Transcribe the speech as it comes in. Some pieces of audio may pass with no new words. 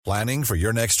Planning for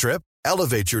your next trip?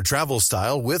 Elevate your travel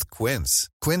style with Quince.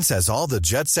 Quince has all the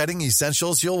jet-setting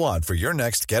essentials you'll want for your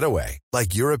next getaway,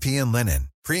 like European linen,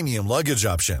 premium luggage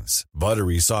options,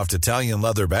 buttery soft Italian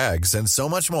leather bags, and so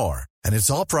much more. And it's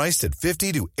all priced at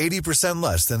 50 to 80%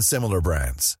 less than similar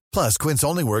brands. Plus, Quince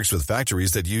only works with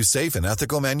factories that use safe and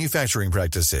ethical manufacturing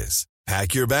practices.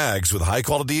 Pack your bags with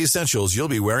high-quality essentials you'll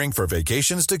be wearing for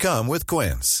vacations to come with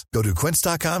Quince. Go to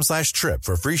quince.com/trip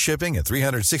for free shipping and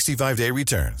 365-day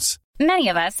returns. Many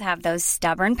of us have those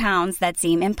stubborn pounds that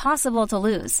seem impossible to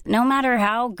lose, no matter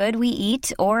how good we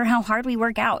eat or how hard we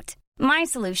work out. My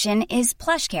solution is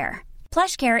PlushCare.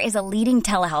 PlushCare is a leading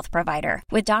telehealth provider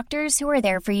with doctors who are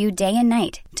there for you day and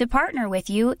night to partner with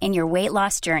you in your weight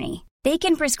loss journey. They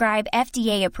can prescribe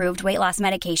FDA-approved weight loss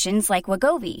medications like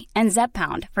Wegovy and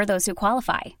Zepbound for those who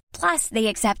qualify. Plus, they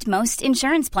accept most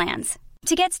insurance plans.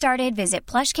 To get started, visit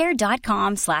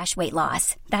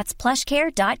plushcare.com/weightloss. That's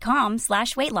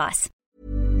plushcare.com/weightloss.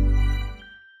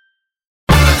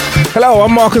 Hello,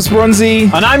 I'm Marcus Bronzy.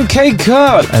 And I'm Kate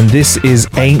Kurt. And this is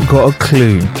Ain't Got a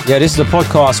Clue. Yeah, this is a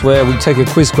podcast where we take a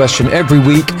quiz question every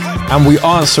week and we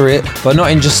answer it, but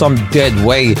not in just some dead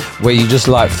way where you just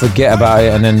like forget about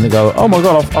it and then go, oh my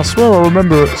God, I swear I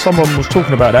remember someone was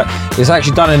talking about that. It's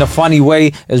actually done in a funny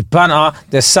way. There's banter,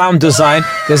 there's sound design,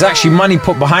 there's actually money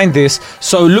put behind this.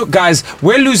 So look, guys,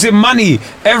 we're losing money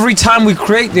every time we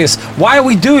create this. Why are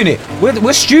we doing it?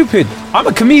 We're stupid. I'm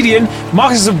a comedian.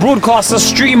 Marcus is a broadcaster,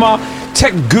 streamer,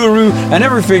 tech guru and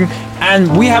everything,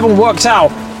 and we haven't worked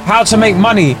out how to make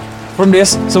money from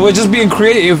this, so we're just being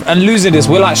creative and losing this.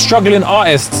 We're like struggling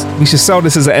artists. We should sell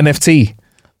this as an NFT.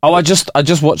 Oh, I just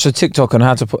watched a TikTok on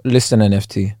how to list an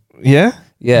NFT. Yeah?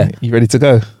 Yeah. You ready to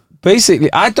go? Basically,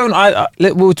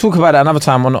 we'll talk about that another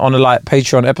time on a like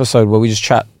Patreon episode where we just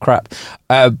chat crap.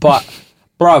 But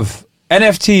bruv,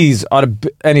 NFTs are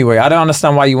anyway, I don't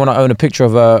understand why you want to own a picture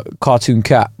of a cartoon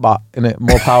cat, but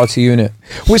more power to you, innit?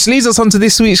 Which leads us on to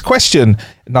this week's question.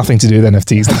 Nothing to do with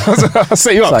NFTs. I'll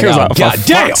set you up. God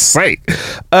damn.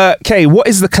 Kay, what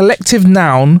is the collective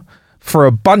noun for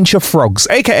a bunch of frogs?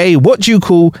 AKA, what do you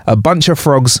call a bunch of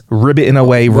frogs ribbiting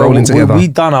away, rolling together? We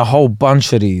done a whole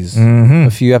bunch of these a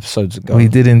few episodes ago. We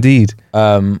did indeed.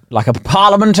 Like a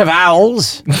parliament of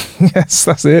owls. Yes,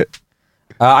 that's it.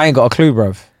 I ain't got a clue,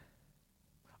 bruv.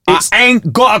 I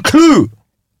ain't got a clue.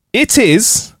 It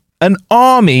is an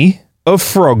army of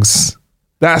frogs.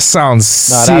 That sounds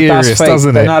serious, that's fake.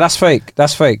 Doesn't it? No, that's fake.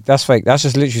 That's fake. That's fake. That's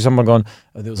just literally someone going,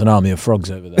 oh, there was an army of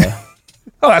frogs over there.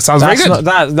 Oh, that sounds very good.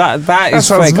 That is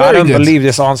fake. I don't believe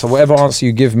this answer. Whatever answer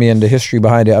you give me and the history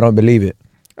behind it, I don't believe it.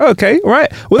 Okay, all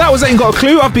right. Well, that was Ain't Got a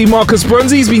Clue. I've been Marcus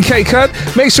Bronzy. He's been Kate Kurt.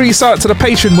 Make sure you sign up to the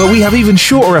Patreon where we have even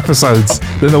shorter episodes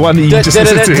than the one that you just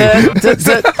listened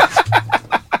to.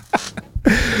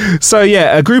 So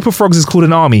yeah, a group of frogs is called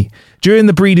an army. During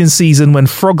the breeding season, when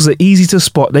frogs are easy to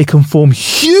spot, they can form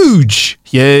huge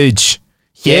groups.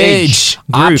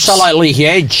 Absolutely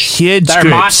huge. They're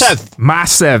groups.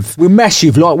 Massive. We're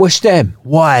massive, like we're STEM.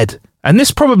 Wide. And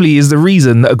this probably is the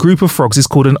reason that a group of frogs is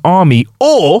called an army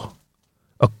or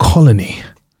a colony.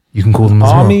 You can call them as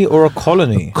army or a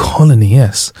colony. A colony,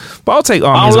 yes. But I'll take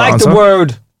army. I don't like the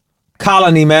word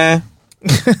colony, man.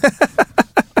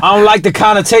 I don't like the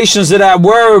connotations of that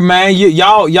word, man.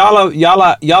 Y'all are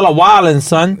wildin',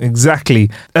 son. Exactly.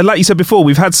 And like you said before,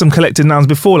 we've had some collected nouns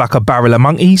before, like a barrel of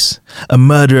monkeys, a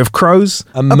murder of crows,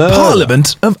 a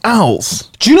parliament of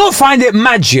owls. Do you not find it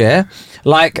mad, yeah?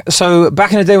 Like, so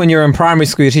back in the day when you were in primary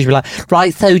school, your teacher would be like,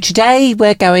 right, so today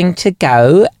we're going to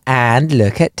go and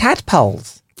look at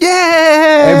tadpoles.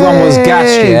 Yeah. Everyone was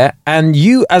gassed, yeah? And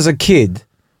you as a kid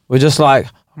were just like, oh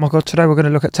my God, today we're going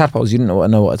to look at tadpoles. You didn't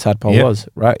know what a tadpole was,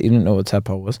 right? You didn't know what a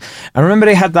tadpole was. And remember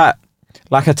they had that,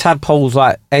 like a tadpole's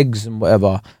like eggs and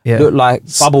whatever, looked like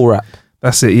bubble wrap.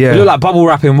 That's it, yeah. It looked like bubble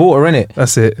wrap in water, innit?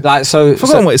 That's it. Like, so... I've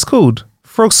forgotten what it's called.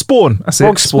 Frog spawn. That's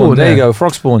frog spawn. There you go,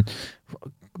 frog spawn.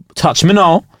 Touch me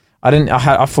now.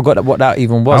 I forgot what that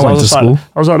even was. I went to school.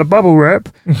 I was like, the bubble wrap.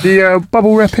 The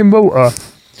bubble wrap in water.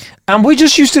 And we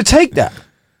just used to take that.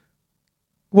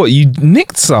 What, you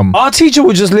nicked some? Our teacher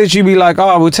would just literally be like,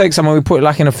 oh, we'll take some and we put it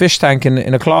like in a fish tank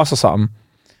in a class or something.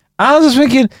 And I was just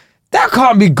thinking, that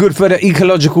can't be good for the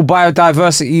ecological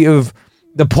biodiversity of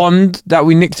the pond that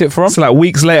we nicked it from. So like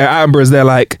weeks later, Attenborough's they're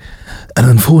like, and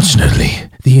unfortunately,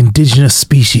 the indigenous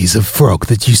species of frog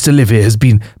that used to live here has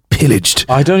been pillaged.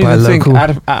 I don't even think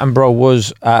Attenborough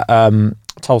was at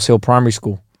Tulse Hill Primary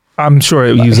School. I'm sure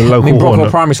it used a local Brockwell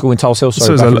Primary School in Tulse Hill. So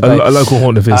it was a local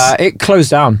haunt of his. It closed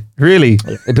down. Really?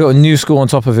 They built a new school on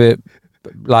top of it.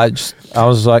 Like, I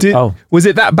was like, Was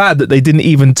it that bad that they didn't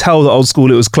even tell the old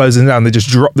school it was closing down? They just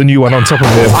dropped the new one on top of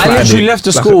it. I literally left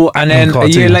the school, and then a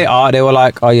year later, they were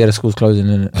like, "Oh yeah, the school's closing,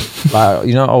 isn't it?" Like,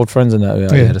 you know, old friends and that.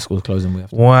 Yeah, the school's closing. We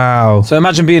have to. Wow. So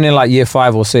imagine being in like year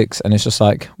 5 or 6, and it's just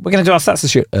like, we're gonna do our stats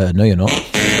this year. No, you're not.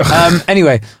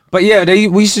 Anyway, but yeah,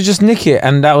 we used to just nick it,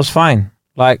 and that was fine.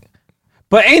 Like,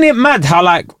 but ain't it mad how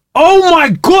like, oh my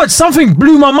god, something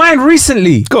blew my mind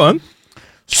recently. Go on.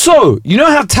 So, you know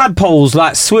how tadpoles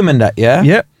like swim in that, yeah?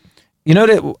 Yep. You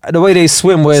know the way they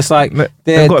swim, where it's like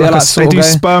they're like they do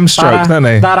sperm stroke, don't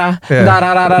they?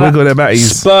 Wiggle their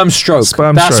batties. Sperm stroke.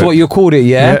 That's what you called it,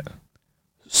 yeah?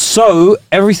 So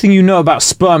everything you know about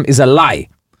sperm is a lie.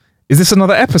 Is this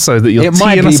another episode that you're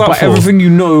teeing us up for? But everything you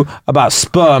know about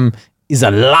sperm is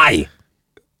a lie.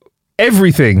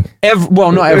 Everything.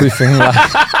 Well, not everything. Like,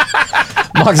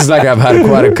 Mark is like, I've had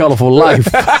quite a colourful life.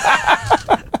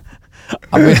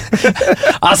 I mean,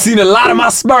 I've seen a lot of my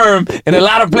sperm in a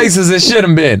lot of places it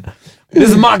shouldn't been. This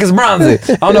is Marcus Bronzy.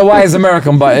 I don't know why he's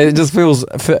American, but it just feels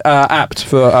apt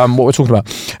for what we're talking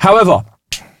about. However,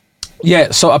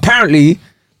 yeah, so apparently,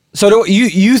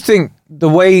 you think the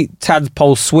way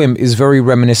tadpoles swim is very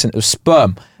reminiscent of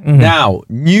sperm. Mm-hmm. Now,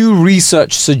 new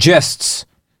research suggests,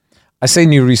 I say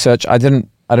new research, I don't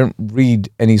read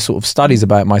any sort of studies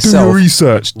about it myself. Do your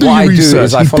research. What I do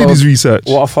is I follow his research.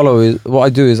 What I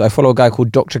do is I follow a guy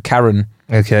called Dr. Karen.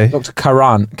 Okay. Dr.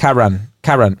 Karen.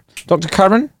 Dr.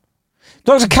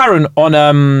 Karen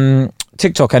on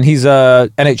TikTok, and he's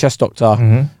a NHS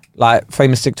doctor, like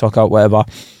famous TikToker, whatever.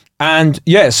 And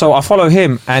yeah, so I follow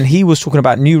him, and he was talking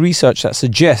about new research that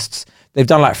suggests they've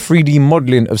done like 3D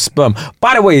modeling of sperm.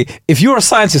 By the way, if you're a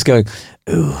scientist going,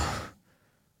 ooh,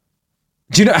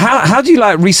 do you know how do you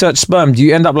like research sperm? Do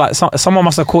you end up like someone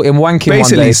must have caught him wanking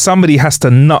Basically, one day? Somebody has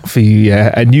to nut for you,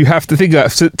 yeah, and you have to think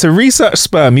about to research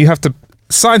sperm. You have to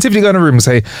scientifically go in a room and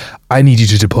say, "I need you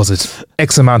to deposit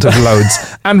X amount of loads."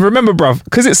 And remember, bruv,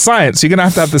 because it's science, you're gonna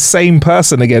have the same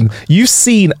person again. You've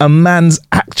seen a man's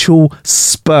actual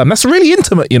sperm. That's really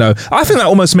intimate, you know. I think that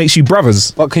almost makes you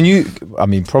brothers. But can you? I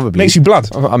mean, probably makes you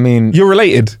blood. I mean, you're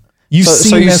related. You've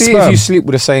seen their sperm. If you sleep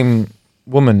with the same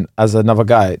woman as another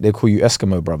guy, they call you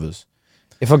Eskimo brothers.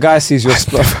 If a guy sees your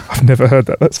sperm, I've never heard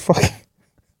that. That's fucking.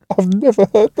 I've never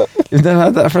heard that. You've never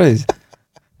heard that phrase?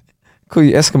 Call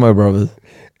you Eskimo brothers.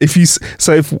 If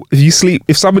somebody sleeps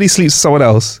with someone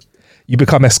else, you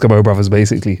become Eskimo brothers,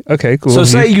 basically. Okay, cool. So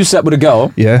say you slept with a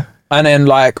girl, yeah, and then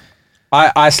like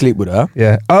I sleep with her,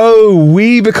 yeah. Oh,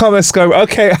 we become Eskimo.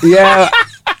 Okay, yeah.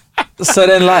 So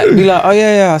then like be like, oh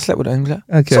yeah, I slept with her. And be like,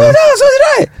 okay. So did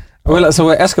I. So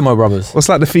we're Eskimo brothers. What's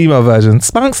like the female version?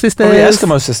 Spunk sisters. Oh, yeah,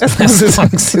 Eskimo sisters.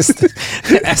 Spunk sisters.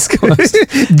 Eskimo sisters.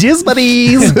 Jizz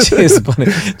buddies. Jizz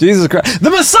buddies. Jesus Christ.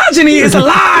 The misogyny is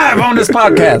alive on this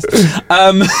podcast.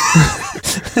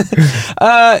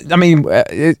 I mean,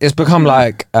 it's become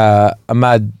like a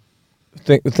mad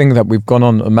thing that we've gone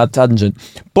on a mad tangent.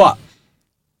 But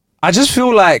I just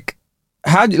feel like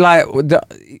those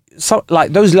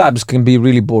labs can be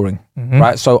really boring,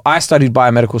 right? So I studied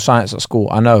biomedical science at school.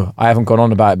 I know I haven't gone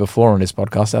on about it before on this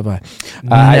podcast, have I?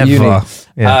 At uni.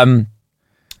 Yeah.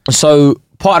 So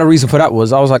part of the reason for that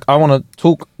was I was like, I want to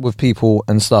talk with people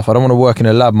and stuff. I don't want to work in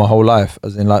a lab my whole life,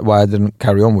 as in like why I didn't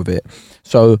carry on with it.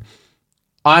 So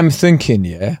I'm thinking,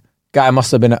 yeah, guy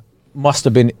must have been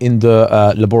in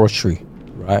the laboratory,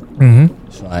 right? Mm-hmm.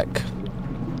 It's like,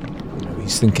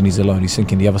 he's thinking he's alone. He's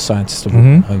thinking the other scientists have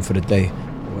gone home for the day,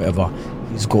 or whatever.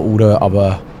 He's got all the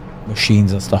other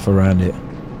machines and stuff around it.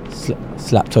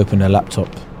 Slapped open the laptop.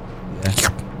 Yeah.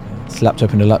 Slapped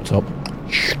open the laptop.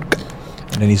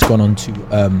 And then he's gone on to,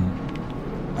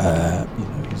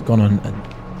 he's gone on and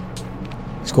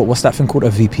he's got, what's that thing called? A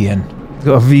VPN. He's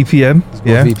got a VPN? He's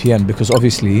got a VPN, because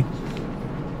obviously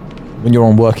when you're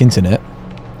on work internet,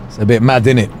 it's a bit mad,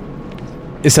 innit?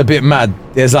 It's a bit mad.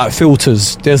 There's like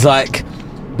filters. There's like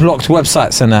blocked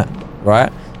websites and that, right?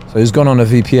 So he's gone on a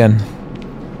VPN,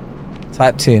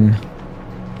 typed in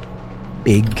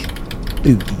big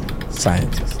booty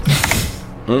scientist,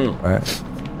 right?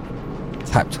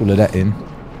 Tapped all of that in,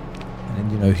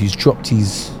 and then he's dropped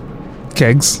his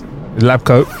kegs, lab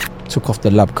coat, took off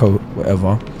the lab coat,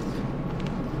 whatever.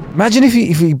 Imagine if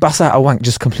he busts out a wank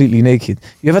just completely naked.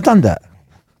 You ever done that?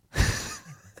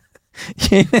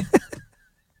 Yeah.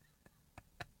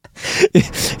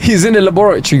 He's in the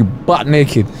laboratory butt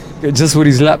naked, just with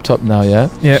his laptop now, yeah?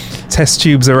 Yeah, test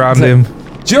tubes around him.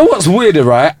 Do you know what's weirder,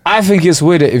 right? I think it's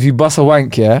weirder if you bust a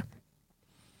wank, yeah,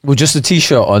 with just a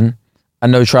t-shirt on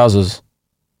and no trousers.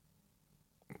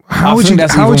 How would you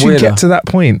get to that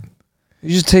point? You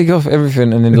just take off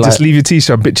everything and then just leave your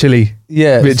t-shirt, a bit chilly.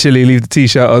 Yeah. A bit chilly, leave the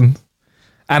t-shirt on.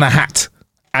 And a hat.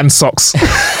 and socks.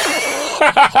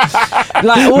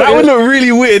 That would look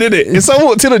really weird, innit? If someone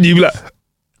walked in on you, you'd be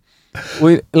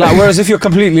like, whereas if you're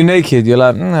completely naked, you're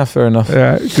like, nah, fair enough.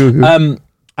 yeah, good. And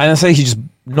I say he just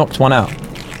knocked one out.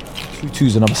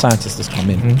 2-2's another scientist that's come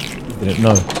in. He didn't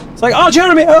know. It's like, oh,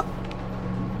 Jeremy,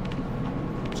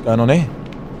 what's going on here?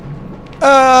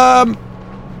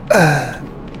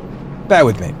 Bear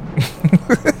with me.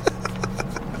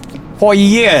 For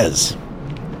years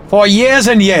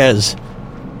and years,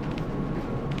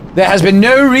 there has been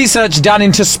no research done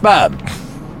into sperm.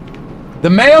 The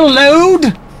male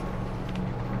load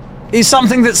is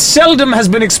something that seldom has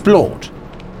been explored.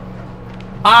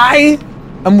 I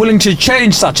am willing to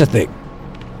change such a thing.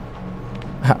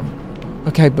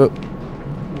 Okay, but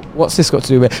what's this got to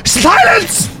do with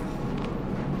silence?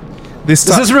 This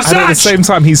is and research! at the same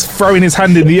time, he's throwing his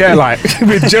hand in the air like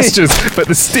with gestures, but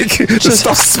the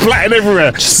stuff's splatting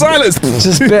everywhere. Silence!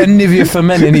 Just bit of Nivea for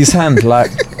men in his hand, like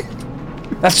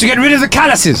that's to get rid of the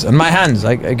calluses on my hands.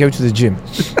 I go to the gym.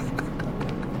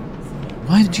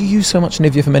 Why do you use so much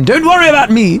Nivea for men? Don't worry about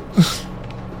me.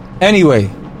 Anyway,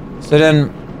 so then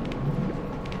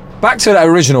back to that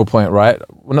original point, right?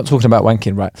 We're not talking about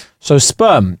wanking, right? So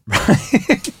sperm,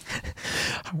 right?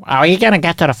 Are you gonna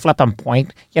get to the flipping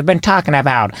point? You've been talking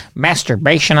about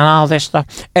masturbation and all this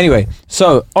stuff. Anyway,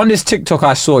 so on this TikTok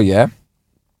I saw, yeah,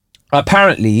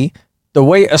 apparently the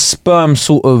way a sperm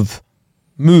sort of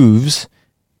moves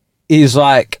is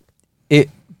like it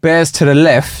bears to the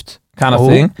left kind of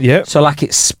thing. Yeah. So like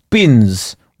it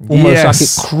spins almost like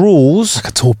it crawls. like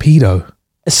a torpedo.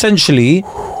 Essentially,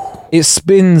 it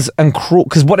spins and crawls.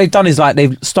 Because what they've done is like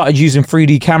they've started using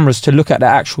 3D cameras to look at the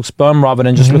actual sperm rather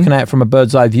than just looking at it from a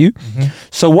bird's eye view.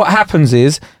 So what happens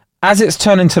is, as it's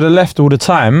turning to the left all the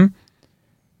time,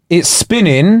 it's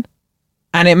spinning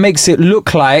and it makes it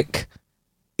look like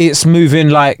it's moving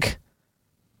like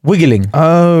wiggling.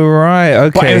 Oh, right,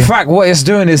 okay. But in fact, what it's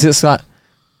doing is it's like,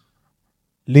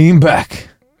 lean back.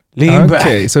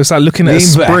 Okay, so it's like looking at a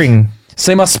Lean back. spring.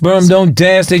 Say my sperm don't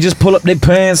dance, they just pull up their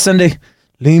pants and they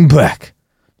lean back.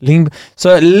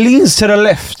 So it leans to the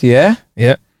left, yeah?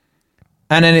 Yeah.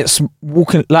 And then it's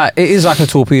walking, like, it is like a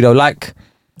torpedo, like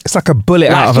It's like a bullet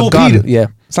like out of torpedo, a gun. yeah.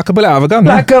 It's like a bullet out of a gun.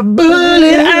 Like a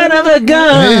bullet out of a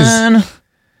gun.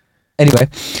 Anyway,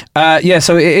 yeah,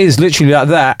 so it is literally like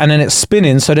that, and then it's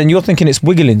spinning, so then you're thinking it's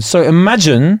wiggling. So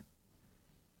imagine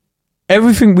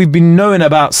everything we've been knowing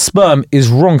about sperm is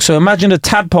wrong. So imagine the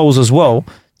tadpoles as well.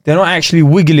 They're not actually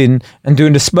wiggling and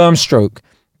doing the sperm stroke.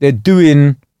 They're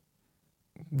doing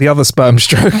the other sperm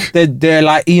stroke. They're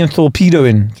like Ian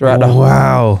torpedoing throughout the whole.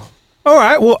 Wow. All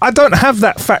right. Well, I don't have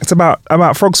that fact about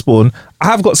frog spawn. I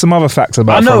have got some other facts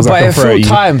about. I know, frogs but can it throw at filled you.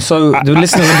 time, so the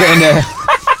listeners are getting there.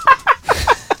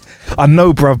 I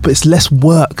know, bruv, but it's less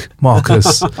work,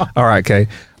 Marcus. All right, okay.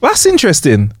 Well, that's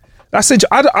interesting.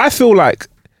 I feel like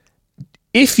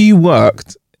if you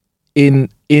worked in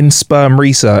sperm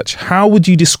research, how would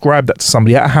you describe that to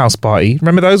somebody at a house party?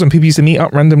 Remember those when people used to meet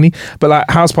up randomly? But like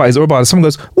house parties or about someone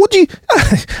goes, "What do you?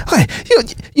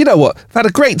 You know what? I've had a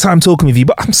great time talking with you,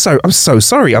 but I'm so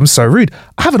sorry. I'm so rude.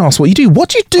 I haven't asked what you do. What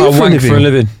do you do I for a wank living? for a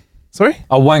living. Sorry?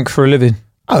 I wank for a living.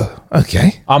 Oh,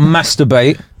 okay. I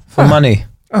masturbate for money.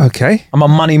 Okay. I'm a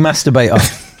money masturbator.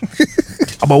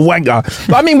 I'm a wanker.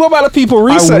 But I mean, what about the people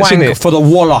I researching wank it? for the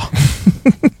walla.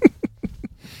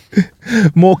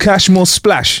 More cash, more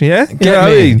splash, yeah? You Get know what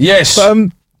I me? mean? Yes. But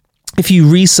if you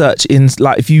research in,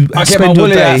 like, if you I get spend my your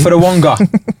willy day, out for the wonga.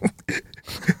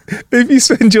 if you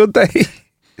spend your day,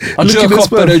 I looking jerk at off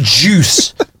sperm. for the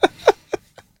juice.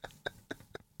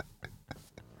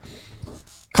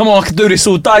 Come on, I can do this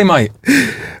all day, mate.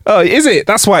 Oh, is it?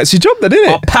 That's why it's your job, then, isn't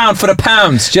A it? pound for the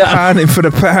pounds. Yeah. Pounding for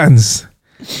the pounds.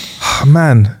 Oh,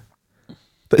 man.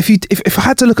 But if I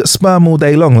had to look at sperm all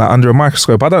day long, like under a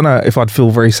microscope, I don't know if I'd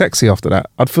feel very sexy after that.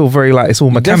 I'd feel very like it's all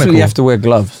mechanical. Definitely have to wear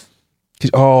gloves.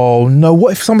 Oh no!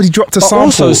 What if somebody dropped a But sample?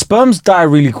 also, sperms die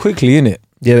really quickly, innit?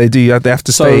 Yeah, they do. They have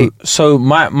to stay. So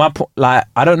my like,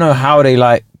 I don't know how they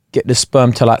like get the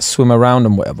sperm to like swim around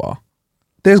and whatever.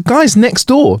 There's guys next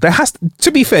door. There has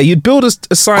to be fair. You'd build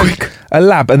a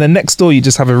lab, and then next door you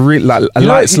just have a real like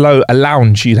a a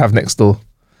lounge you'd have next door.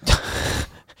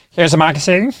 Here's a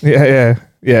magazine.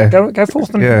 Yeah. Go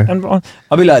forth and, Yeah. and on.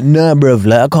 I'll be like, nah, bruv,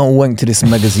 like, I can't wank to this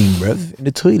magazine, bruv. In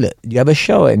the toilet. Do you have a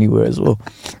shower anywhere as well?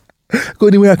 Got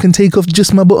anywhere I can take off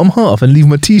just my bottom half and leave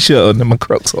my t-shirt on and my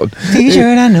Crocs on. T-shirt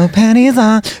and no panties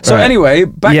on. So Right. anyway,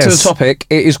 back to the Yes. topic.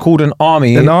 It is called an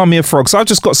army. An army of frogs. So I've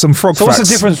just got some frog So facts. what's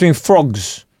the difference between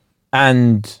frogs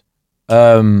and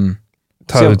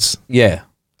Toads. Yeah.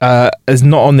 Is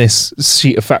not on this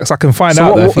sheet of facts. I can find So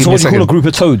out. though, what if do you you give me call a group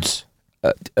of toads?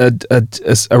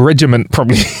 a regiment,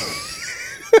 probably.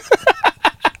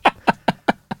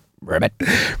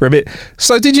 Ribbit.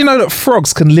 So did you know that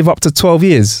frogs can live up to 12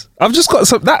 years? I've just got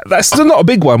some that's still not a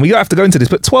big one. We don't have to go into this,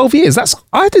 but 12 years.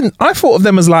 I thought of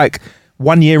them as like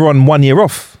 1 year on, 1 year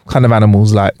off kind of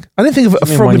animals. Like I didn't think of a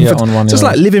frog just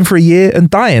like living for a year and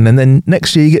dying, and then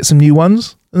next year you get some new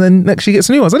ones, and then next year you get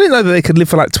some new ones. I didn't know that they could live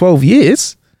for like 12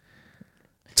 years.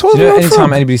 12 years.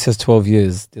 Anytime anybody says 12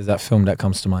 years, there's that film that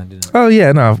comes to mind, isn't it? Oh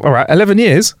yeah, no. All right, 11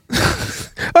 years.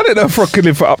 I didn't know a frog could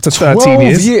live for up to 13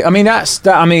 years. I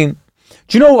mean,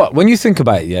 do you know what? When you think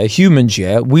about it, yeah, humans,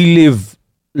 yeah, we live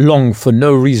long for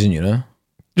no reason, you know?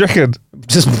 Do you reckon?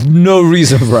 Just no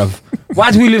reason, bruv.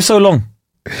 Why do we live so long?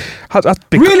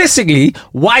 Realistically,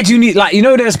 why do you need, like, you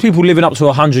know, there's people living up to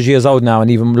 100 years old now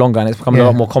and even longer, and it's becoming a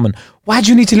lot more common. Why do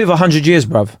you need to live 100 years,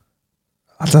 bruv?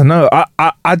 I don't know.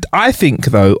 I think,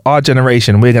 though, our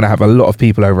generation, we're going to have a lot of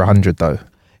people over 100, though.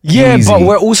 Yeah, Easy. but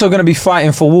we're also going to be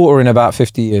fighting for water in about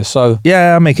 50 years, so...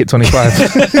 Yeah, I'll make it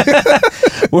 25.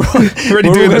 we're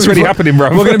already doing this, already happening, bro.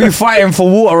 We're going to be fighting for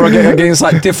water against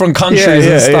like different countries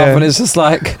and stuff, and it's just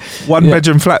like... One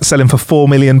bedroom flat selling for £4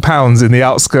 million in the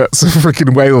outskirts of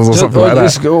freaking Wales or something like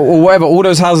that. Or whatever, all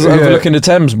those houses overlooking the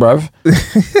Thames, bruv.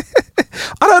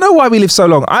 I don't know why we live so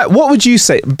long. What would you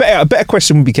say? A better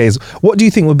question would be, Kays, what do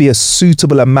you think would be a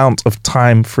suitable amount of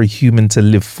time for a human to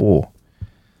live for?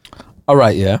 All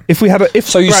right, yeah. If we had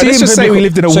let's just say we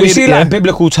lived in a weird... So you see like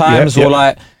biblical times or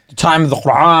like the time of the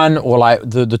Quran or like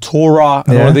the Torah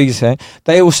and all of these things,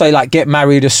 they all say like get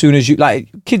married as soon as you... Like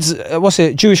kids,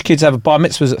 Jewish kids have bar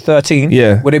mitzvahs at 13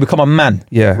 where they become a man,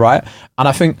 right? And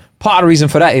I think part of the reason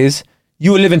for that is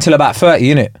you were living till about 30,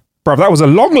 innit? Bro, that was a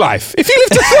long life. If you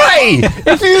lived to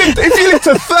 30, if you lived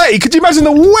to 30, could you imagine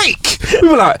the wake? We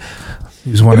were like, he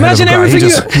was one imagine hell of a guy.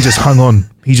 everything. He just hung on.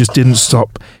 He just didn't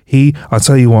stop. I'll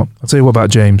tell you what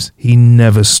about James. He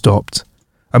never stopped.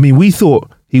 I mean, we thought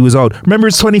he was old. Remember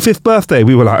his 25th birthday?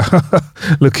 We were like,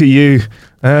 look at you.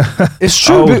 It's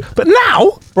true. But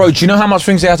now, bro, do you know how much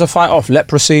things they had to fight off?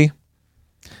 Leprosy.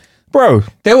 Bro,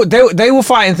 they were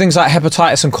fighting things like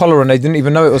hepatitis and cholera, and they didn't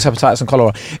even know it was hepatitis and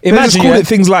cholera. Imagine they just called it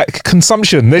things like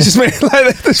consumption. They just made it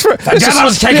like the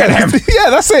devil's taken him. Yeah,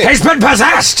 that's it. He's been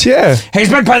possessed. Yeah,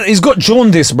 he's got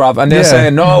jaundice, bruv, and they're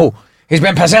saying no. He's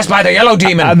been possessed by the yellow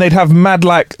demon. And they'd have mad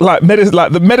like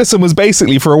the medicine was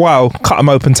basically for a while cut them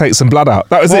open, take some blood out.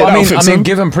 That was it. I mean,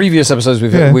 given previous episodes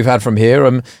we've had from here,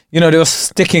 you know, they were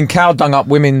sticking cow dung up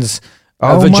women's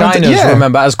vaginas,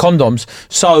 remember, as condoms.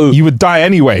 So you would die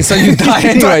anyway. So you die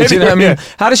anyway. Do you know what I mean?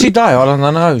 How did she die? I don't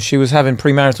know. She was having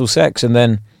premarital sex, and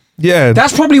then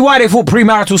that's probably why they thought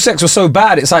premarital sex was so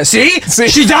bad. It's like, see?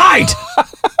 She died.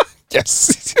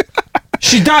 Yes.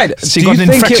 She died. She got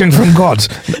an infection from God.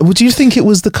 Would you think it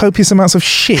was the copious amounts of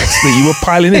shit that you were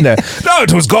piling in there? No,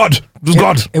 it was God. It was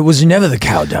God. It was never the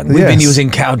cow dung. We've been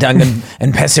using cow dung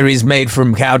and pessaries made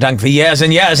from cow dung for years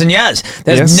and years and years.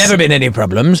 There's never been any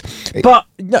problems. But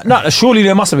no, surely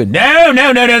there must have been. No.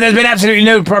 There's been absolutely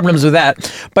no problems with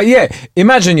that. But yeah,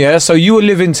 imagine, so you were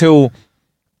living till...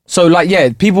 So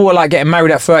like, people were like getting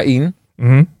married at 13.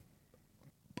 Mm-hmm.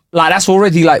 Like that's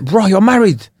already like, bro, you're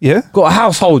married. Yeah. Got a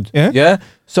household. Yeah.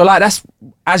 So like that's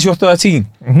as you're 13.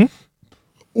 Mm-hmm.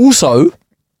 Also,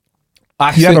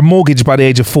 you had a mortgage by the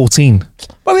age of 14.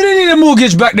 But we didn't need a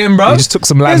mortgage back then, bro. You just took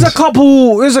some land.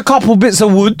 There's a couple bits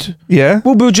of wood. Yeah.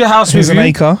 We'll build your house Here's with an you.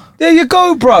 acre. There you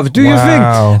go, bruv. Do your thing.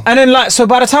 And then like, so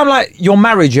by the time like you're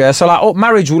married, so like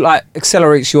marriage will like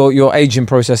accelerates your aging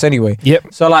process anyway. Yep.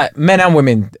 So like men and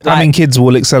women. Having kids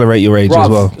will accelerate your age as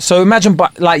well. So imagine,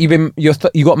 like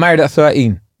you got married at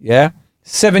 13. Yeah.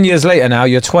 7 years later now,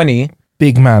 you're 20.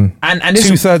 Big man. And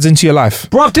 2/3 into your life.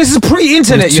 Bruv, this is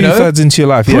pre-internet, you know? 2/3 into your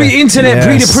life,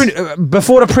 Pre-internet,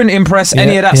 before the printing press,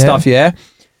 any of that stuff,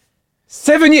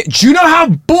 7 years. Do you know how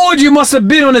bored you must have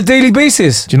been on a daily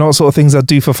basis? Do you know what sort of things I'd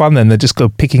do for fun then? They'd just go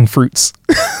picking fruits.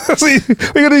 What are you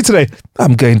going to do today?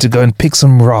 I'm going to go and pick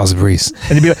some raspberries.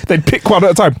 And you'd be like, they'd pick one at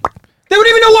a time. They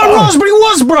wouldn't even know what a raspberry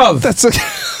was, bruv. That's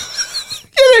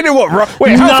they know what.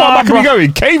 Wait, how far back are we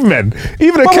going? Cavemen.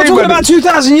 Even a caveman. We're talking about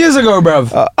 2,000 years ago,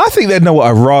 bruv. I think they'd know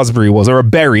what a raspberry was or a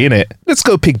berry, innit? Let's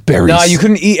go pick berries. Nah, you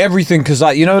couldn't eat everything because,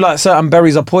 like, you know, like certain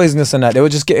berries are poisonous and that. They were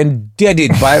just getting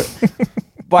deaded by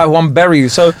one berry.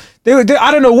 So they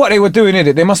I don't know what they were doing in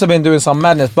it. They must have been doing some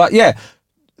madness. But yeah,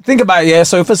 think about it.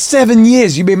 So for 7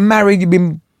 years, you've been married, you've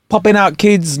been popping out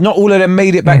kids. Not all of them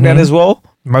made it back then as well.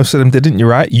 Most of them didn't. You're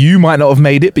right. You might not have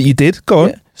made it, but you did. Go on.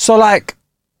 Yeah. So like.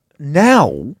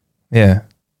 Now,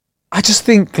 I just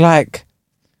think like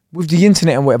with the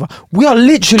internet and whatever, we are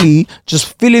literally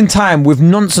just filling time with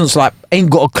nonsense like ain't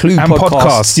got a clue and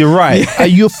podcasts. You're right.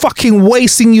 You're fucking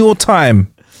wasting your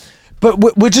time.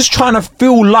 But we're just trying to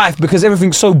fill life because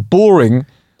everything's so boring.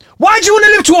 Why do you want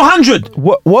to live to 100?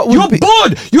 What would You're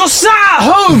bored. You're sat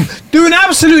at home doing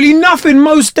absolutely nothing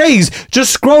most days,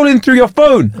 just scrolling through your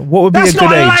phone. What would be That's a good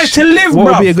not age? a life to live, What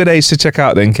bruv. would be a good age to check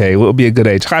out then, Kay? What would be a good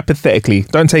age? Hypothetically,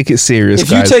 don't take it serious,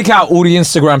 If guys. you take out all the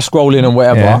Instagram scrolling and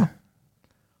whatever, Yeah.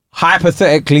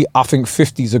 hypothetically, I think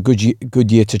 50 is a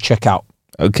good year to check out.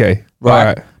 Okay, Right. all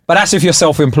right. But that's if you're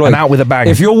self-employed. And out with a bang.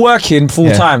 If you're working full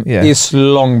time, yeah. it's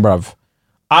long, bruv.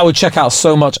 I would check out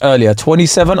so much earlier.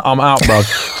 27, I'm out,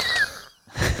 bruv.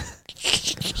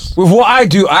 With what I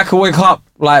do, I can wake up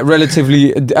like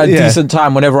relatively a decent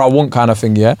time whenever I want, kind of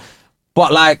thing, yeah?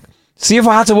 But like, see, if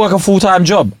I had to work a full-time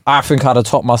job, I think I'd have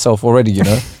topped myself already, you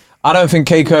know? I don't think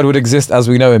K Curd would exist as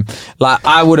we know him. Like,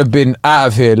 I would have been out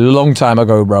of here a long time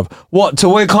ago, bruv. What, to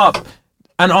wake up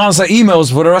and answer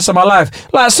emails for the rest of my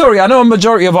life? Like, sorry, I know a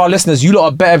majority of our listeners, you lot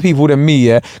are better people than me,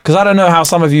 yeah? Because I don't know how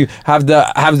some of you have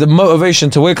the motivation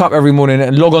to wake up every morning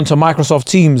and log on to Microsoft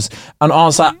Teams and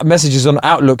answer messages on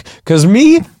Outlook. Because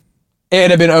me,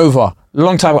 it'd have been over.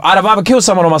 Long time ago. I'd have either killed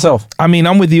someone or myself. I mean,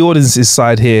 I'm with the audience's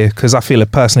side here because I feel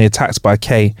personally attacked by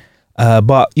Kay.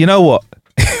 But you know what?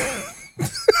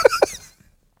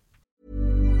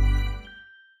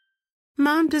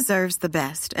 Mom deserves the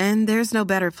best, and there's no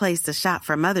better place to shop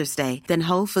for Mother's Day than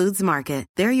Whole Foods Market.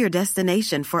 They're your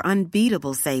destination for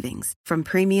unbeatable savings, from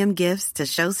premium gifts to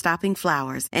show-stopping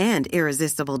flowers and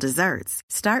irresistible desserts.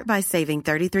 Start by saving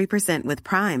 33% with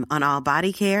Prime on all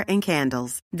body care and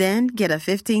candles. Then get a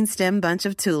 15-stem bunch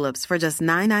of tulips for just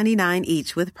 $9.99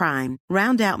 each with Prime.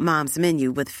 Round out Mom's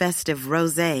menu with festive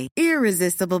rosé,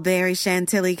 irresistible berry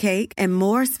chantilly cake, and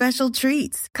more special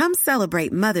treats. Come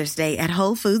celebrate Mother's Day at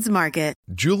Whole Foods Market.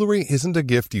 Jewelry isn't a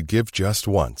gift you give just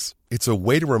once. It's a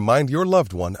way to remind your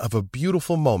loved one of a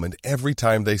beautiful moment every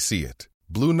time they see it.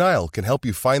 Blue Nile can help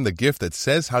you find the gift that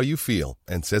says how you feel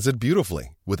and says it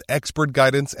beautifully, with expert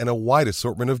guidance and a wide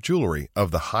assortment of jewelry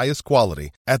of the highest quality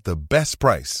at the best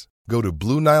price. Go to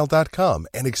BlueNile.com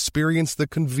and experience the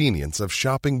convenience of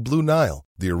shopping Blue Nile,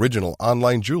 the original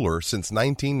online jeweler since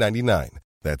 1999.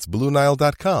 That's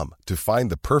BlueNile.com to find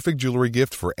the perfect jewelry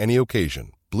gift for any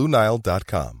occasion.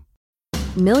 BlueNile.com.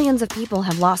 Millions of people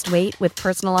have lost weight with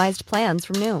personalized plans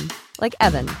from Noom. Like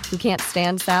Evan, who can't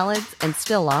stand salads and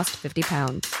still lost 50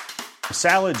 pounds.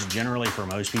 Salads generally for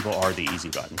most people are the easy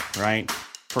button, right?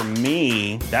 For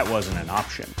me, that wasn't an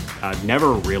option. I never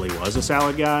really was a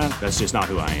salad guy. That's just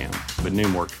not who I am. But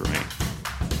Noom worked for me.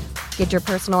 Get your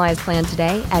personalized plan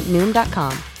today at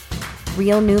Noom.com.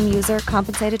 Real Noom user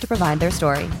compensated to provide their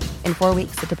story. In 4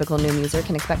 weeks, the typical Noom user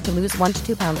can expect to lose 1 to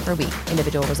 2 pounds per week.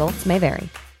 Individual results may vary.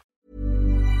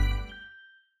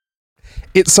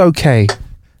 It's okay.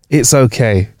 It's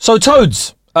okay. So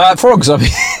toads, frogs, I mean.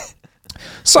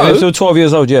 So They're still 12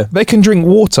 years old, yeah. they can drink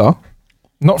water,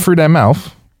 not through their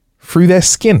mouth, through their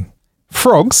skin.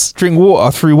 Frogs drink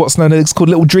water through what's known as called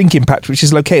little drinking patch, which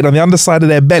is located on the underside of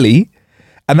their belly,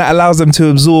 and that allows them to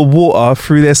absorb water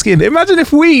through their skin. Imagine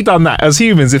if we done that as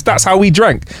humans, if that's how we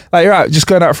drank. Like, you're right, just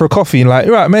going out for a coffee and like,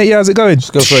 you're right, mate, yeah, how's it going?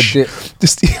 Just go for a dip.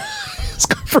 Just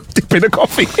go for a dip in a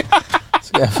coffee.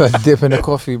 Yeah, for a dip in a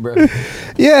coffee, bro.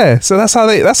 Yeah, so that's how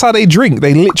they drink.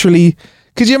 They literally.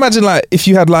 Could you imagine, like, if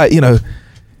you had, like, you know,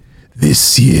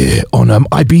 this year on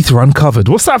Ibiza Uncovered.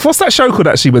 What's that show called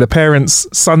actually? Where the parents,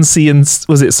 Sunsea and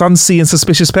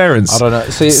Suspicious Parents. I don't know.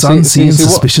 Sunsea and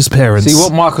Suspicious Parents. See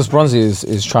what Marcus Bronzy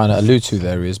is trying to allude to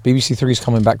there is BBC Three is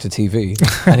coming back to TV,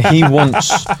 and he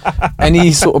wants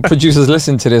any sort of producers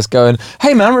listening to this going,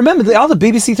 "Hey man, remember the other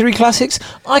BBC Three classics?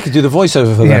 I could do the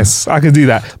voiceover for them." Yes, I could do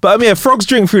that. But I mean, frogs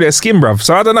drink through their skin, bruv.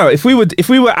 So I don't know if we were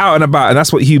out and about, and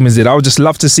that's what humans did. I would just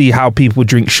love to see how people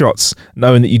drink shots,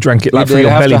 knowing that you drank it like through your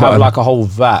belly button. Like a whole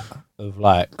vat of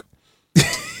like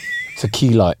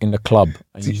tequila in the club,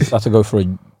 and you just have to go for a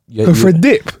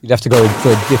dip. You'd have to go for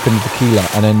a dip in the tequila,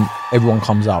 and then everyone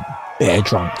comes up bare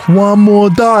drunk. One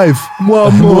more dive.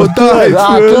 One more dive.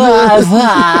 I've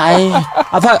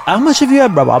had, how much have you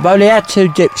had, brother? I've only had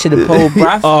 2 dips in the pool,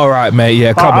 bruv. All right, mate.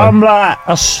 Yeah, come on. I'm like,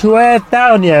 I swear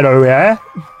down, yeah, though, yeah.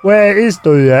 Where it is,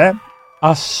 though, yeah.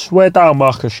 I swear down,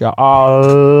 Marcus, yeah. I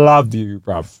love you,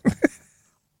 bruv.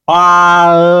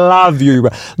 I love you, bro.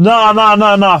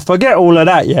 No. Forget all of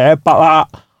that, yeah. But like,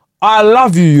 I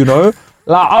love you, you know.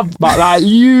 Like,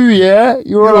 you, yeah.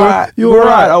 You're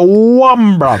right. A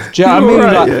one, bro. Do you know what I mean?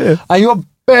 Right, like, yeah. and you're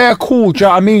bare cool. Do you know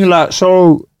what I mean? Like,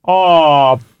 so,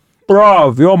 bro,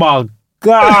 you're my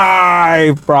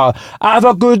guy, bro. Have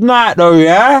a good night, though,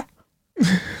 yeah.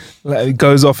 Like, it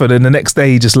goes off, and then the next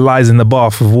day he just lies in the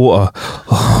bath with water.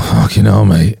 Oh, fucking hell,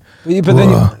 mate. But then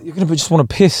you're going to just want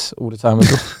to piss all the time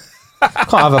as well.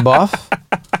 Can't have a bath.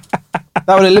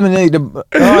 That would eliminate the...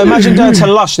 imagine going to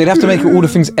Lush. They'd have to make all the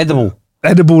things edible.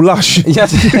 Edible lush. Yeah.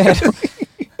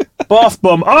 Bath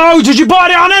bomb. Oh, did you buy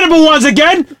the unedible ones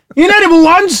again? The inedible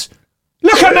ones?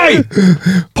 Look at me!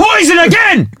 Poison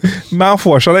again!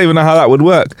 Mouthwash. I don't even know how that would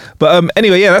work. But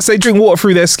anyway, yeah, they drink water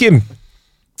through their skin.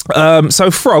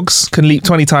 So frogs can leap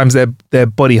 20 times their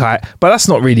body height, but that's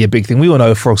not really a big thing. We all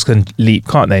know frogs can leap,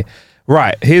 can't they?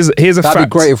 Right. Here's a fact. That'd be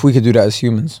great if we could do that as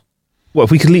humans. What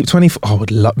if we could leap 20? Oh, I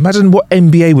would love. Imagine what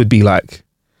NBA would be like.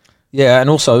 Yeah, and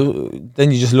also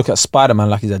then you just look at Spider-Man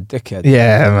like he's a dickhead.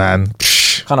 Yeah, man.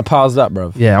 What kind of power's that,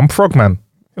 bro? Yeah, I'm Frogman.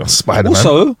 You're Spider-Man.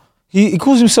 Also, he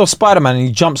calls himself Spider-Man and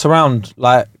he jumps around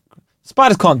like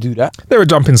spiders can't do that. There are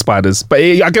jumping spiders, but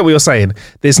I get what you're saying.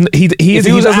 There's if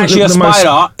he was actually a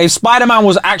spider, if Spider-Man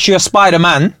was actually a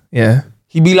Spider-Man, yeah,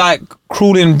 he'd be like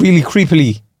crawling really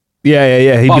creepily.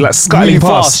 Yeah. He'd be like scuttling really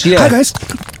past. Fast, yeah.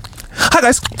 Hi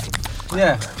guys.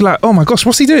 Yeah. Be like, oh my gosh,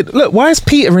 what's he doing? Look, why is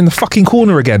Peter in the fucking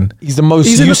corner again? He's the most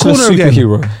useless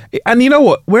superhero. Again. And you know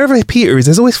what? Wherever Peter is,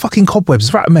 there's always fucking cobwebs.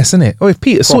 It's right a mess, isn't it? Oh, if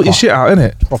Peter, sort your shit out,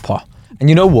 innit? Proper. And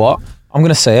you know what? I'm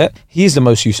gonna say it. He is the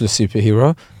most useless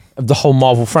superhero of the whole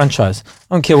Marvel franchise.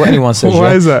 I don't care what anyone says.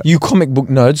 Why is that? You comic book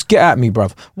nerds, get at me,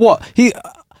 bruv. What?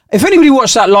 If anybody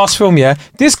watched that last film, yeah,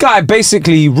 this guy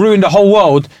basically ruined the whole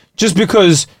world just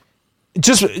because,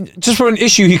 just for an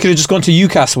issue he could have just gone to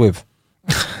UCAS with.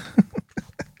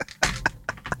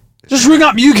 Just ring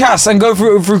up UCAS and go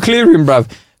through clearing, bruv.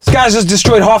 This guy's just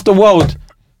destroyed half the world.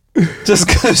 Just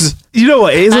because. You know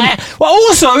what it is? Well,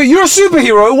 also, you're a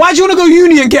superhero. Why do you want to go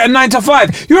uni and get a 9 to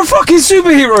 5? You're a fucking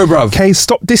superhero, bruv. Okay,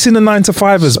 stop dissing the 9 to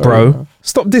 5ers, bro.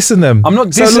 Stop dissing them. I'm not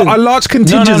dissing. So, a large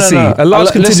contingency. No. A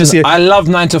large contingency. Listen, I love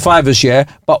 9 to 5ers, yeah,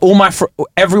 but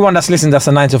everyone that's listening, that's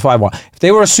a 9 to 5 one. If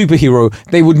they were a superhero,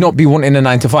 they would not be wanting a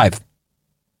 9 to 5.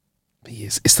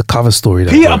 It's the cover story,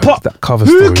 though. That cover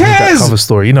story. Who cares? That cover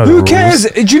story. You know who the cares?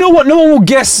 rules. Do you know what? No one will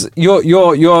guess you're a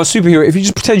superhero if you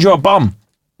just pretend you're a bum.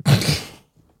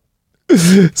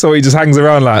 So he just hangs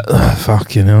around like,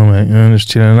 fucking hell, mate. I'm just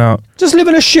chilling out. Just live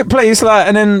in a shit place, like,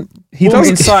 and then he does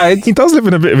inside. He does live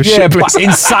in a bit of a shit place. But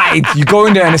inside, you go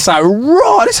in there and it's like,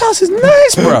 raw. This house is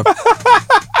nice, bro.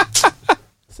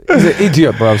 He's an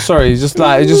idiot, bro. Sorry, he's just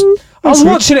like, I was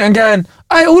watching it and going,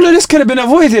 all of this could have been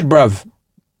avoided, bruv.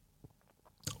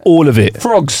 All of it.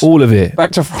 Frogs. All of it.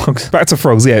 Back to frogs. Back to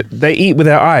frogs, yeah. They eat with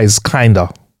their eyes,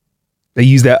 kinda. They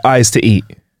use their eyes to eat.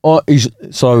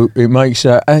 So it makes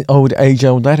old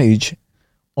adage,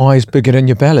 eyes bigger than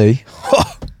your belly.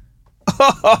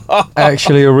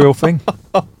 Actually a real thing.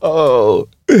 Oh,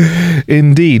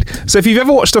 indeed. So if you've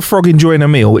ever watched a frog enjoying a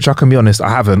meal, which I can be honest, I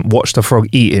haven't watched a frog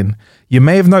eating, you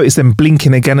may have noticed them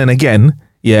blinking again and again.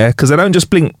 Yeah, because they don't just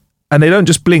blink. And they don't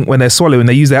just blink when they're swallowing,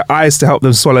 they use their eyes to help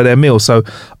them swallow their meal. So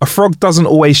a frog doesn't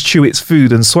always chew its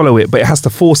food and swallow it, but it has to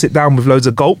force it down with loads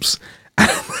of gulps.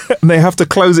 And they have to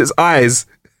close its eyes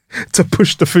to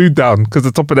push the food down because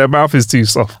the top of their mouth is too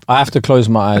soft. I have to close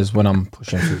my eyes when I'm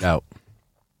pushing food out.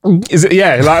 Is it?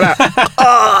 Yeah, like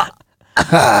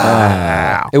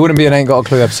that. It wouldn't be an Ain't Got a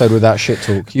Clue episode without shit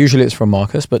talk. Usually it's from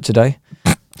Marcus, but today.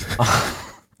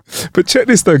 But check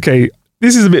this though, Kate.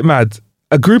 This is a bit mad.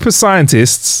 A group of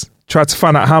scientists tried to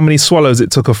find out how many swallows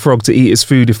it took a frog to eat its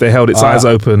food if they held its eyes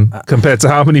open, compared to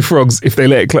how many frogs if they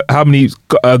let it how many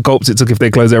gulps it took if they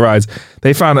closed their eyes.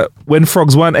 They found that when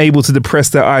frogs weren't able to depress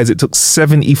their eyes, it took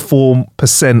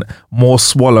 74% more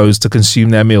swallows to consume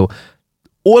their meal.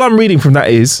 All I'm reading from that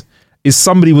is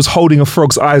somebody was holding a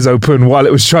frog's eyes open while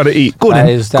it was trying to eat. That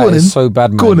is so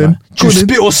bad, man. Go on in. Do you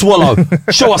spit or swallow?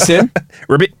 Show us then.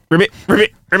 Ribbit.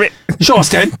 Show us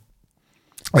then.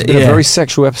 It's been a very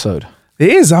sexual episode. It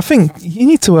is. I think you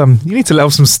need to let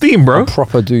off some steam, bro.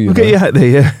 Proper do you? Okay, you out there,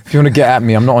 yeah. If you want to get at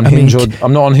me, I'm not on Hinge.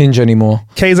 I'm not on Hinge anymore.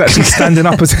 Kay's actually standing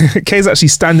up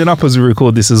as we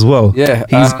record this as well. Yeah,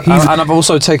 and I've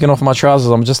also taken off my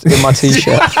trousers. I'm just in my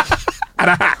t-shirt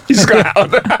and a hat. You just got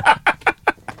out.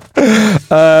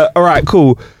 All right,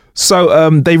 cool. So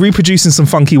they reproduce in some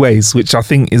funky ways, which I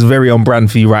think is very on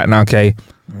brand for you right now, Kay.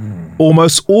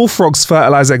 Almost all frogs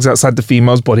fertilize eggs outside the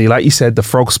female's body, like you said, the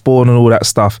frog spawn and all that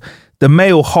stuff. The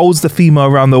male holds the female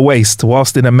around the waist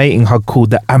whilst in a mating hug called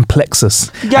the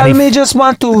amplexus. Girl, me just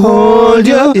want to hold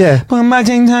you. Yeah. Put my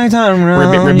thing tight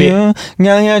around you.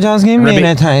 Girl, you just give me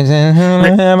the tight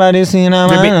everybody seen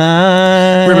on my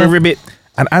line. Ribbit.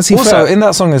 And as he also, in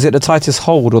that song, is it the tightest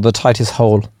hold or the tightest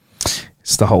hole?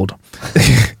 It's the hold.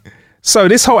 So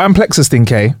this whole amplexus thing,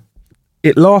 Kay,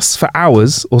 it lasts for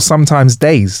hours or sometimes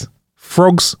days.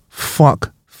 Frogs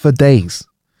fuck for days.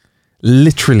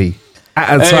 Literally.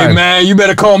 At a time. Man, you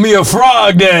better call me a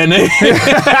frog then. Hey,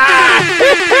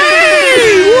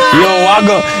 what? I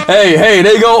go. Hey,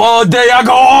 they go all day. I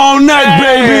go all night,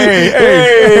 baby.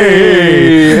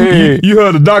 Hey. You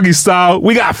heard of doggy style?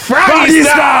 We got froggy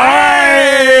style.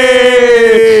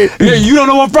 Hey. Yeah, you don't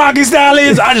know what froggy style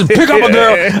is? I just pick up a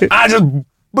girl.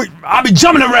 I be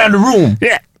jumping around the room.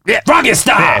 Yeah. Froggy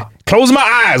style. Yeah. Close my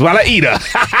eyes while I eat her.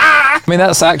 I mean,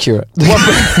 that's accurate.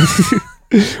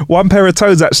 One pair of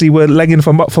toads actually were legging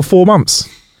for 4 months.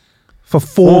 For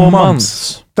 4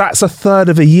 months. That's a third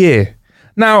of a year.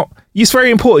 Now, it's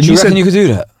very important. Do you reckon you could do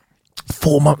that?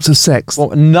 4 months of sex.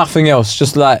 Well, nothing else.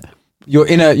 Just like you're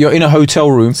in a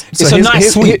hotel room. It's So a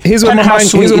nice suite. Here's where my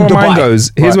mind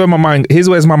goes. Here's where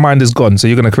my mind has gone. So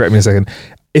you're going to correct me in a second.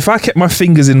 If I kept my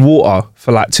fingers in water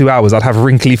for like 2 hours, I'd have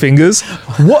wrinkly fingers.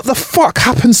 What the fuck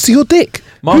happens to your dick?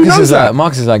 Marcus is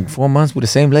like 4 months with the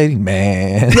same lady,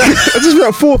 man. Just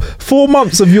like 4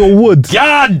 months of your wood.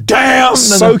 God damn.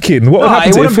 Soaking. What would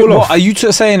happen to it fall off? Are you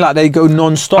saying like they go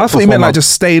non-stop? I thought you meant like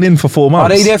just staying in for 4 months. Are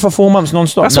they there for 4 months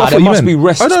non-stop? That's what I thought there you must meant. be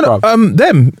rest. I don't know.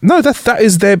 Them. No, that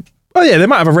is their. Oh yeah, they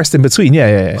might have a rest in between.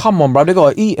 Yeah. Come on, bro. They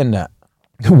got to eat in that.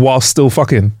 While still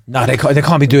fucking. No, they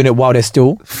can't be doing it while they're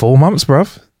still. 4 months,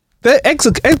 bruv. Their eggs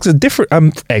are different.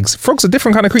 Frogs are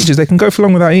different kind of creatures. They can go for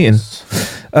long without eating.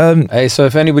 Hey, so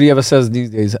if anybody ever says these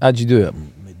days, how'd you do it?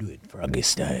 I do it froggy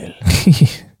style.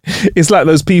 It's like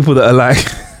those people that are like,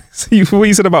 what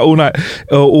you said about all night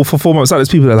or for 4 months. Like those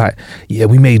people that are like, yeah,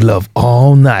 we made love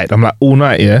all night. I'm like, all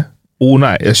night, yeah, all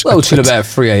night. Well, till about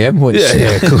 3 a.m.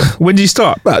 Yeah, cool. When did you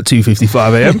start? About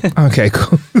 2:55 a.m. Okay,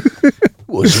 cool.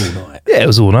 Was all night. Yeah, it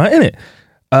was all night, innit?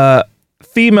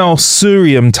 Female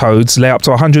Surium toads lay up to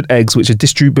 100 eggs, which are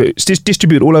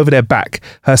distributed all over their back.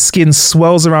 Her skin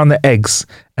swells around the eggs,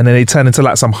 and then they turn into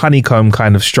like some honeycomb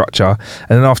kind of structure. And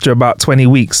then after about 20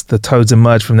 weeks, the toads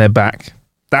emerge from their back.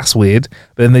 That's weird.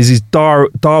 But then there's these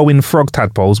Darwin frog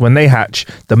tadpoles. When they hatch,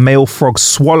 the male frog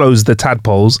swallows the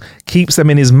tadpoles, keeps them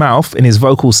in his mouth, in his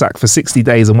vocal sac for 60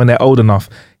 days. And when they're old enough,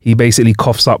 he basically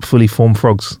coughs up fully formed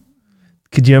frogs.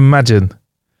 Could you imagine?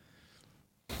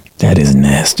 That is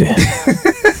nasty.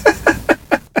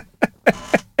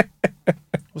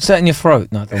 What's that in your throat?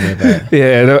 No, don't worry about it.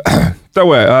 Yeah, don't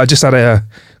worry. I just had got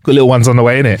little ones on the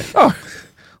way, innit? Oh,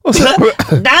 what's that?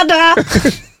 Dada.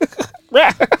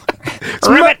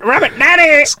 Rabbit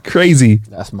daddy. It's crazy.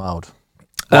 That's mild.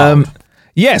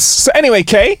 Yes. So anyway,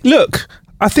 Kay, look,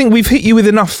 I think we've hit you with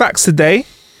enough facts today.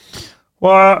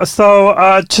 Well,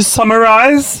 so to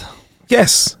summarize.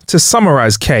 Yes. To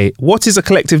summarize, Kay, what is a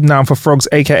collective noun for frogs,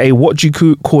 aka what do you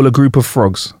call a group of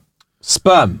frogs?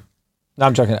 Sperm. No,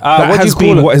 I'm joking. That has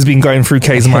been what has been going through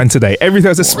Kay's mind today. Every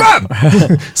Thursday, sperm!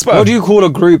 Sperm. What do you call a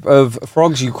group of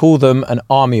frogs? You call them an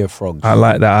army of frogs. I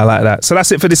like that. So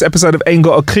that's it for this episode of Ain't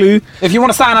Got a Clue. If you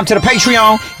want to sign up to the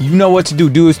Patreon, you know what to do.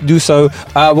 Do so.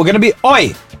 We're going to be...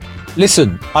 Oi!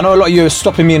 Listen, I know a lot of you are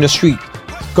stopping me in the street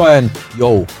going,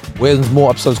 yo, where's more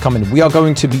episodes coming? We are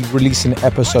going to be releasing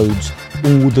episodes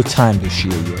all the time this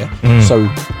year, yeah? So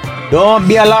don't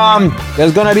be alarmed.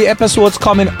 There's going to be episodes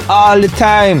coming all the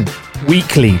time.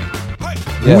 Weekly.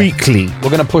 Yeah. Weekly.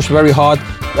 We're going to push very hard.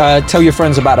 Tell your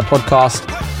friends about the podcast.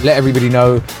 Let everybody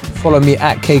know. Follow me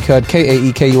at KKurd,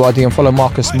 KAEKURD, and follow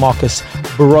Marcus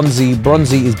Bronzy.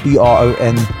 Bronzy is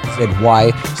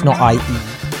BRONZY. It's not IE.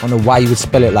 I don't know why you would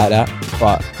spell it like that,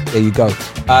 but there you go.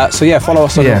 So yeah, follow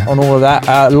us on all of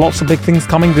that. Lots of big things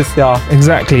coming this year.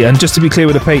 Exactly. And just to be clear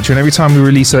with the Patreon, every time we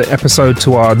release an episode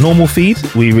to our normal feed,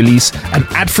 we release an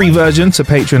ad-free version to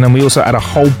Patreon, and we also add a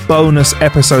whole bonus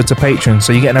episode to Patreon.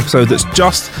 So you get an episode that's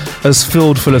just as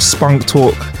filled full of spunk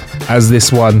talk as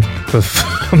this one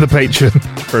on the Patreon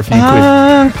for a few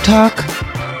quid. Talk.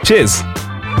 Cheers.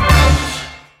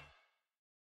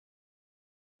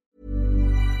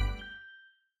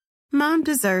 Mom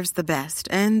deserves the best,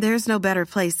 and there's no better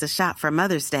place to shop for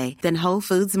Mother's Day than Whole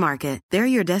Foods Market. They're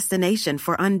your destination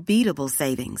for unbeatable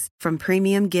savings, from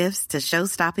premium gifts to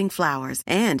show-stopping flowers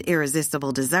and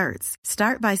irresistible desserts.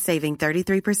 Start by saving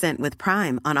 33% with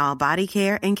Prime on all body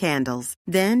care and candles.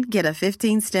 Then get a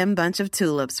 15-stem bunch of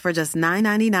tulips for just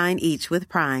 $9.99 each with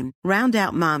Prime. Round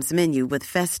out Mom's menu with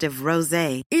festive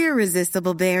rosé,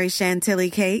 irresistible berry chantilly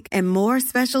cake, and more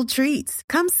special treats.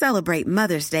 Come celebrate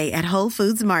Mother's Day at Whole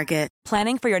Foods Market.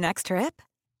 Planning for your next trip?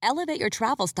 Elevate your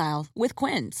travel style with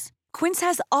Quince. Quince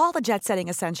has all the jet-setting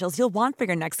essentials you'll want for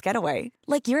your next getaway,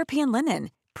 like European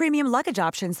linen, premium luggage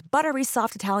options, buttery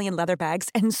soft Italian leather bags,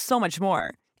 and so much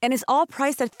more. And is all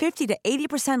priced at 50 to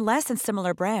 80% less than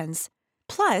similar brands.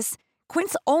 Plus,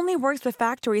 Quince only works with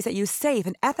factories that use safe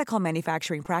and ethical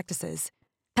manufacturing practices.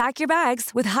 Pack your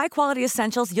bags with high-quality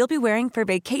essentials you'll be wearing for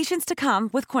vacations to come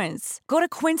with Quince. Go to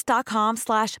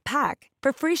quince.com/pack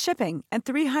for free shipping and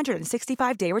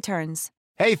 365-day returns.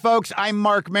 Hey folks, I'm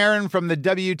Mark Maron from the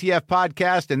WTF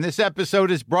Podcast, and this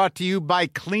episode is brought to you by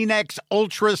Kleenex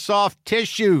Ultra Soft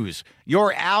Tissues,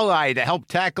 your ally to help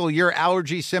tackle your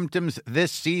allergy symptoms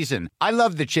this season. I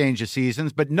love the change of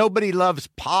seasons, but nobody loves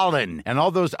pollen and all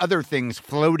those other things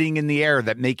floating in the air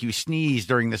that make you sneeze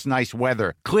during this nice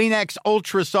weather. Kleenex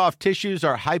Ultra Soft Tissues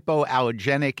are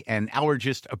hypoallergenic and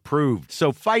allergist approved,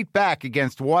 so fight back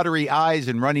against watery eyes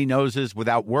and runny noses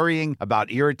without worrying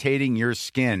about irritating your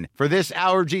skin. For this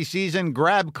allergy season,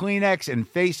 grab Kleenex and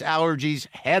face allergies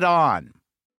head on.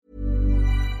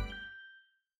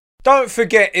 Don't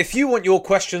forget, if you want your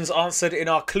questions answered in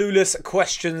our Clueless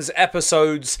Questions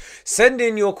episodes, send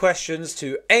in your questions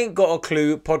to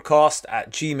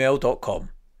ain'tgotacluepodcast@gmail.com.